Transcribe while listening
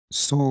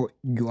So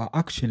you are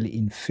actually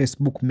in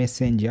Facebook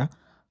Messenger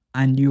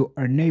and you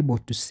are unable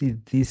to see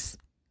this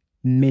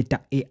Meta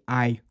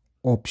AI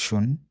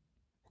option.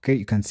 Okay,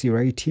 you can see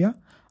right here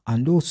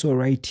and also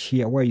right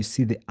here where you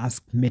see the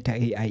Ask Meta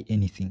AI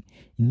Anything.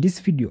 In this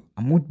video,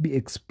 I won't be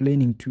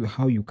explaining to you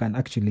how you can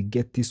actually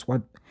get this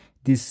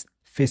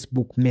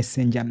Facebook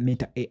Messenger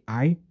Meta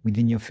AI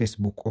within your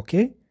Facebook.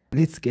 Okay,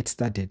 let's get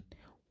started.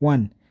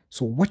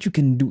 So what you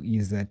can do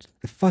is that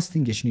the first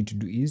thing that you need to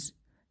do is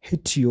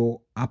hit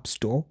your App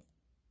Store,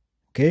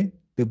 okay,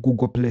 the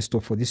Google Play Store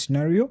for this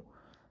scenario.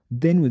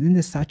 Then within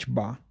the search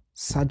bar,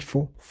 search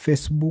for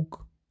Facebook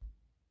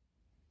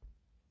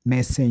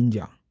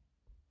Messenger.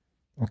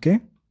 Okay,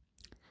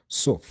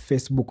 so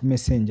Facebook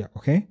Messenger.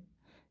 Okay,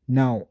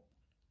 now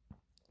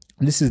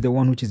this is the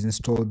one which is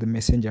installed, the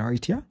Messenger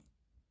right here.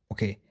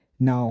 Okay,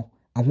 now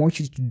I want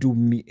you to do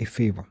me a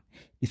favor.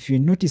 If you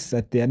notice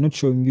that they are not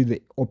showing you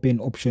the open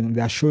option,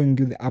 they are showing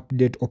you the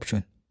update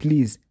option,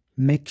 please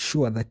make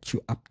sure that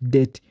you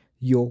update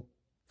your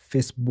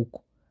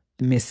Facebook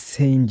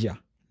Messenger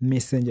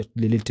to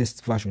the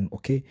latest version.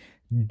 Okay,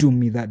 do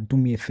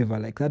me a favor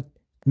like that.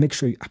 Make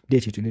sure you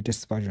update it to the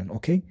latest version.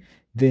 Okay,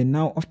 then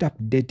now after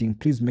updating,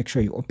 please make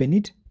sure you open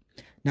it.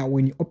 Now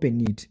when you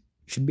open it, you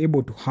should be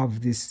able to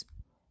have this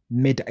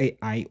Meta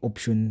AI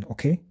option.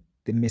 Okay,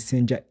 the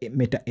Messenger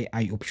Meta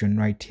AI option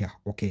right here.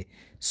 Okay,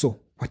 so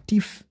what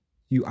if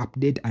you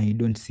update and you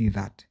don't see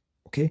that?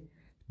 Okay,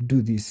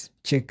 do this,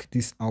 check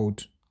this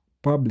out.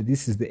 Probably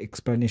this is the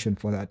explanation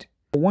for that.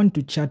 I want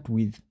to chat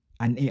with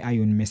an AI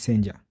on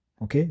Messenger.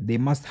 Okay, they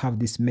must have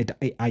this Meta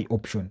AI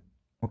option.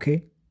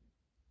 Okay,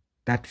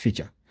 that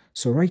feature.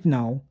 So right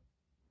now,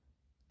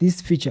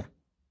 this feature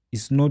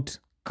is not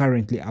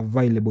currently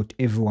available to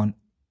everyone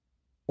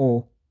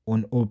or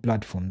on all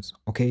platforms.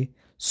 Okay,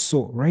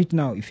 so right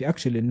now, if you're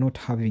actually not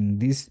having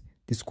this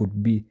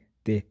could be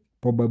the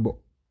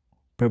probable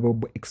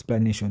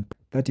explanation.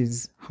 That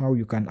is how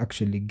you can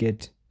actually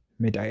get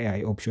Meta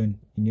AI option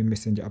in your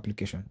Messenger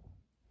application.